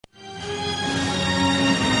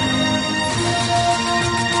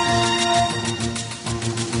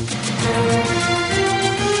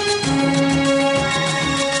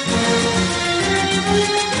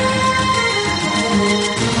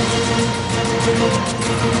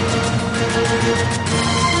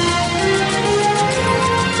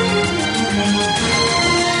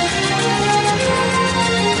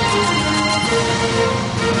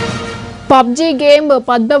PUBG game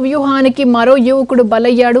పద్మవ్యూహానికి మరో యువకుడు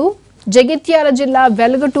బలయ్యాడు. జగిత్యాల జిల్లా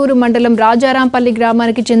వెల్గటూరు మండలం రాజారాంపల్లి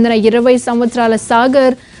గ్రామానికి చెందిన 20 సంవత్సరాల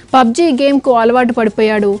సాగర్ పబ్జీ గేమ్ కు అలవాటు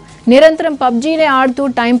పడిపోయాడు. నిరంతరం పబ్జీనే ఆడుతూ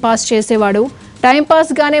టైం పాస్ చేసేవాడు. టైం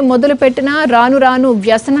పాస్ గానే మొదలుపెట్టినా రాను రాను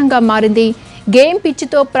వ్యసనంగా మారింది. గేమ్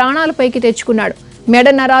పిచ్చితో ప్రాణాలపైకి తెచ్చుకున్నాడు. మెడ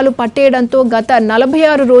నరాలు పట్టేయడంతో గత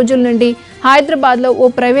 46 రోజుల నుండి హైదరాబాద్లో ఓ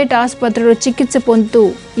ప్రైవేట్ ఆసుపత్రిలో చికిత్స పొందుతూ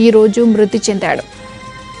ఈ రోజు మృతి చెందాడు.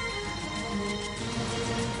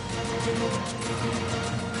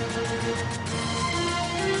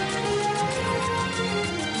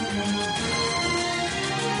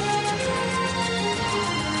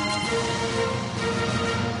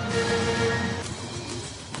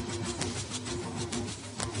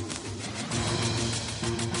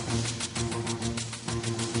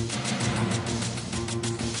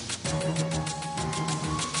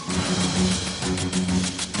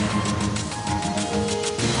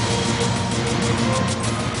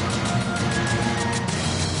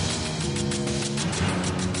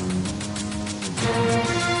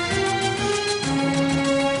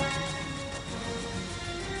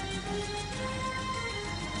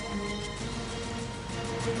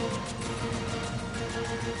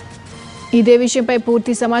 ఇదే విషయంపై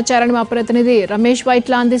పూర్తి సమాచారాన్ని మా ప్రతినిధి రమేష్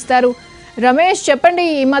వైట్లా అందిస్తారు. రమేష్, చెప్పండి,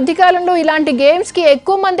 ఈ మధ్య కాలంలో ఇలాంటి గేమ్స్ కి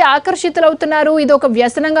ఎక్కువ మంది ఆకర్షితులవుతున్నారు. ఇది ఒక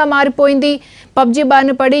వ్యసనంగా మారిపోయింది. పబ్జీ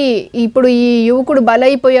బారిన పడి ఇప్పుడు ఈ యువకుడు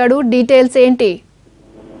బలైపోయాడు. డీటెయిల్స్ ఏంటి?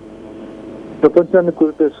 ప్రపంచాన్ని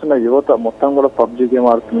కురిపిస్తున్న యువత మొత్తం కూడా పబ్జీ గేమ్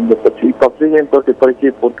ఆడుతుందని చెప్పొచ్చు. ఈ పబ్జీ గేమ్ తోటి ఇప్పటికీ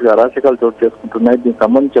పూర్తిగా అరాచకాలు చోటు చేసుకుంటున్నాయి. దీనికి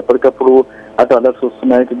సంబంధించి ఎప్పటికప్పుడు అటు అలర్ట్స్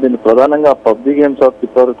వస్తున్నాయి. దీన్ని ప్రధానంగా పబ్జీ గేమ్స్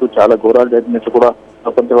ఇప్పటివరకు చాలా ఘోరాలు జరిగినట్టు కూడా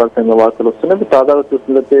ప్రపంచవ్యాప్తంగా వార్తలు వస్తున్నాయి. తాజాగా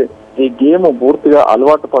చూసినట్లయితే ఈ గేమ్ పూర్తిగా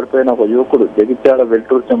అలవాటు పడిపోయిన ఒక యువకుడు, జగిత్యాల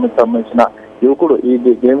వెల్టూరు సంబంధించిన యువకుడు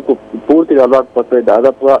ఈ గేమ్ కు పూర్తిగా అలవాటు పడిపోయి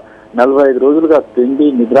దాదాపుగా 45 రోజులుగా తిండి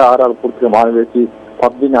నిద్ర ఆహారాలు పూర్తిగా మానివేసి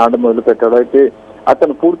పబ్జీని ఆడడం మొదలు పెట్టాడు. అయితే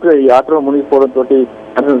అతను పూర్తిగా ఈ ఆటలో మునిగిపోవడంతో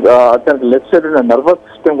అతనికి లెఫ్ట్ సైడ్ ఉన్న నర్వస్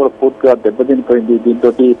సిస్టమ్ కూడా పూర్తిగా దెబ్బతినిపోయింది. దీంతో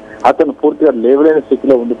అతను పూర్తిగా లేవలేని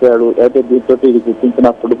స్థితిలో ఉండిపోయాడు. అయితే దీంతో ఇది గుర్తించిన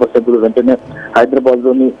కుటుంబ సభ్యులు వెంటనే హైదరాబాద్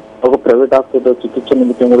లోని ఒక ప్రైవేట్ హాస్పిటల్ చికిత్స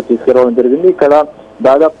నిమిత్తం కూడా తీసుకురావడం జరిగింది. ఇక్కడ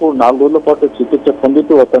దాదాపు 4 రోజుల పాటు చికిత్స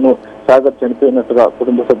పొందుతూ అతను సాగర్ చనిపోయినట్టుగా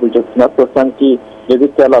కుటుంబ సభ్యులు చెప్తున్నారు. ప్రస్తుతానికి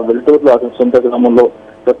జగిత్యాల వెల్టూరులో అతని సొంత గ్రామంలో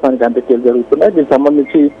ప్రస్తుతానికి అంత్యక్రియలు జరుగుతున్నాయి. దీనికి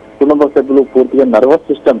సంబంధించి కుటుంబ సభ్యులు పూర్తిగా నర్వస్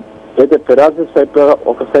సిస్టమ్ అయితే పెరాసిస్ సైడ్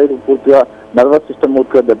ఒక సైడ్ పూర్తిగా నర్వస్ సిస్టమ్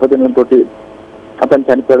పూర్తిగా దెబ్బతినడంతో అతను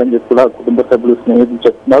చనిపోయాడని చెప్పి కూడా కుటుంబ సభ్యులు స్నేహితులు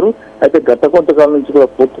చెప్తున్నారు. అయితే గత కొంతకాలం నుంచి కూడా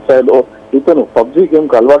పూర్తి స్థాయిలో ఇతను పబ్జీ గేమ్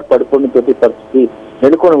కు అలవాటు పడిపోయినతో పరిస్థితి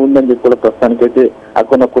నెలకొని ఉందని చెప్పి కూడా ప్రస్తుతానికి అయితే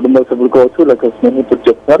అక్కడ కుటుంబ సభ్యులు కావచ్చు లేక స్నేహితులు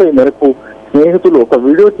చెప్తున్నారు. ఈ మేరకు స్నేహితులు ఒక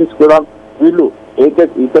వీడియో తీసుకోవడం వీళ్ళు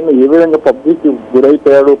ఇతను ఏ విధంగా పబ్జీకి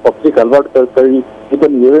గురైపోయాడు, పబ్జీకి అలవాటు పడిపోయి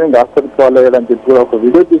ఇతను ఏ విధంగా ఆసుపత్రికి పాలయ్యాడని చెప్పి కూడా ఒక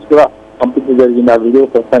వీడియో తీసుకురా పంపించడం జరిగింది. ఆ వీడియో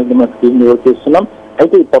ప్రస్తుతానికి మనం స్క్రీన్ మీద చేస్తున్నాం.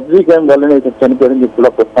 అయితే ఈ పబ్జీ గేమ్ వల్లనే ఇతను చనిపోయాడని చెప్పి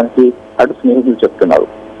కూడా ప్రస్తుతానికి అటు స్నేహితులు చెప్తున్నారు.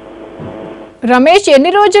 రమేష్,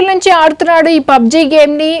 ఎన్ని రోజుల నుంచి ఆడుతున్నాడు ఈ పబ్జీ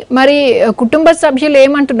గేమ్ ని? మరి కుటుంబ సభ్యులు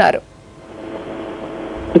ఏమంటున్నారు?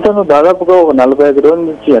 ఇతను దాదాపుగా ఒక 45 రోజుల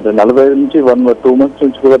నుంచి అంటే 45 నుంచి 2 మంత్స్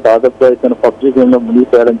నుంచి కూడా దాదాపుగా ఇతను పబ్జీ గేమ్ లో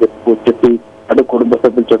మునిగిపోయాడని చెప్పి అటు కుటుంబ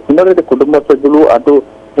సభ్యులు చెప్తున్నారు. అయితే కుటుంబ సభ్యులు అటు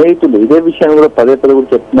స్నేహితులు ఇదే విషయాన్ని కూడా పదే కూడా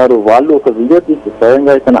చెప్తున్నారు. వాళ్ళు ఒక వీడియో తీసి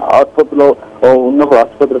స్వయంగా ఇతను ఆసుపత్రిలో ఉన్నప్పుడు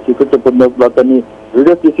ఆసుపత్రి చికిత్స పొందినప్పుడు అతన్ని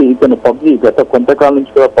వీడియో తీసి ఇతను పబ్జీ గత కొంతకాలం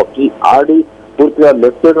నుంచి కూడా పబ్జీ ఆడి పూర్తిగా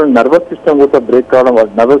లెఫ్ట్ సైడ్ నర్వస్ సిస్టమ్ కూడా బ్రేక్ కావడం వల్ల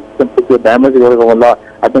నర్వస్ సిస్టమ్ పూర్తిగా డ్యామేజ్ కావడం వల్ల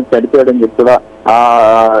అతను చనిపోయాడని చెప్పి కూడా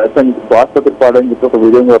అతను ఆసుపత్రికి పాడని చెప్పి ఒక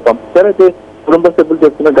వీడియో కూడా పంపించారు. అయితే కుటుంబ సభ్యులు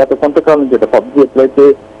చెప్తున్న గత కొంతకాలం నుంచి పబ్జీ ఎప్పుడైతే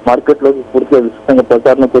మార్కెట్ లోకి పూర్తిగా విస్తృతంగా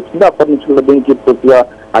ప్రచారంలోకి వచ్చిందో అప్పటి నుంచి కూడా దీనికి పూర్తిగా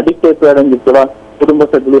అడిక్ట్ అయిపోయాడని చెప్పి కూడా కుటుంబ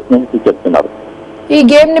సభ్యులు స్నేహితులు చెప్తున్నారు. ఈ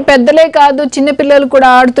గేమ్ ని పెద్దలే కాదు చిన్న పిల్లలు కూడా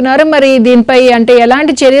ఆడుతున్నారు. మరి దీనిపై అంటే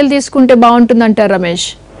ఎలాంటి చర్యలు తీసుకుంటే బాగుంటుందంటారు రమేష్?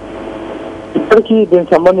 ఇప్పటికీ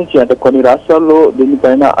దీనికి సంబంధించి అంటే కొన్ని రాష్ట్రాల్లో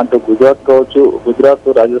దీనిపైన అంటే గుజరాత్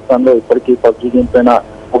రాజస్థాన్ లో ఇప్పటికీ పబ్జీ గేమ్ పైన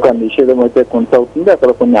ఒక నిషేధం అయితే కొనసాగుతుంది.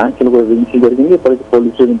 అక్కడ కొన్ని ఆంక్షలు కూడా విధించడం జరిగింది. ఇప్పటికీ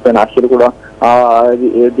పోలీసులు దీనిపైన ఆంక్షలు కూడా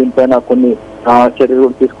దీనిపైన కొన్ని చర్యలు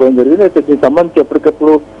కూడా తీసుకోవడం జరిగింది. అయితే దీనికి సంబంధించి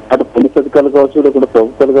ఎప్పటికప్పుడు అటు పోలీస్ అధికారులు కావచ్చు లేకుంటే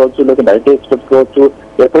ప్రభుత్వాలు కావచ్చు లేకుంటే ఐటీ ఎక్స్పర్ట్స్ కావచ్చు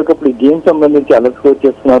ఎప్పటికప్పుడు ఈ గేమ్ సంబంధించి అలర్ట్స్ కూడా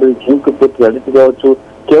చేస్తున్నారు. ఈ గేమ్ కు పూర్తి అడిక్ట్ కావచ్చు,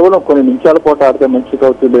 కేవలం కొన్ని నిమిషాల పాటు ఆడితే మంచి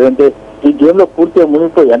కావచ్చు, లేదంటే ఈ గేమ్ లో పూర్తిగా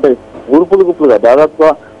మునిగిపోయి అంటే గుంపులుగా దాదాపుగా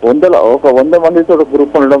 100 మందితో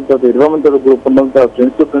గ్రూప్ ఉండడంతో 20 మందితో గ్రూప్ ఉండడంతో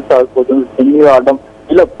ఫ్రెండ్స్ ఆడిపోతుంది, సింగిల్ ఆడడం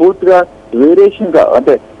ఇలా పూర్తిగా వేరియేషన్ గా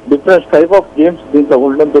అంటే డిఫరెంట్ టైప్ ఆఫ్ గేమ్స్ దీంట్లో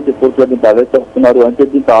ఉండడంతో పూర్తిగా దీంట్లో అలర్ట్ చేస్తున్నారు. అంటే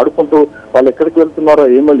దీంట్లో ఆడుకుంటూ వాళ్ళు ఎక్కడికి వెళ్తున్నారో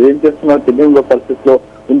ఏం చేస్తున్నారో తెలియని పరిస్థితిలో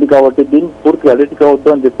ఉంది కాబట్టి దీనికి పూర్తిగా అలర్ట్ కావద్దు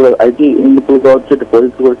అని చెప్పి ఐటీ నిపుణులు కావచ్చు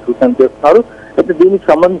పోలీసులు కూడా సూచన చేస్తున్నారు. అయితే దీనికి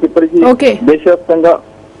సంబంధించి ఇప్పటికీ దేశవ్యాప్తంగా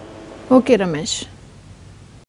ఓకే రమేష్.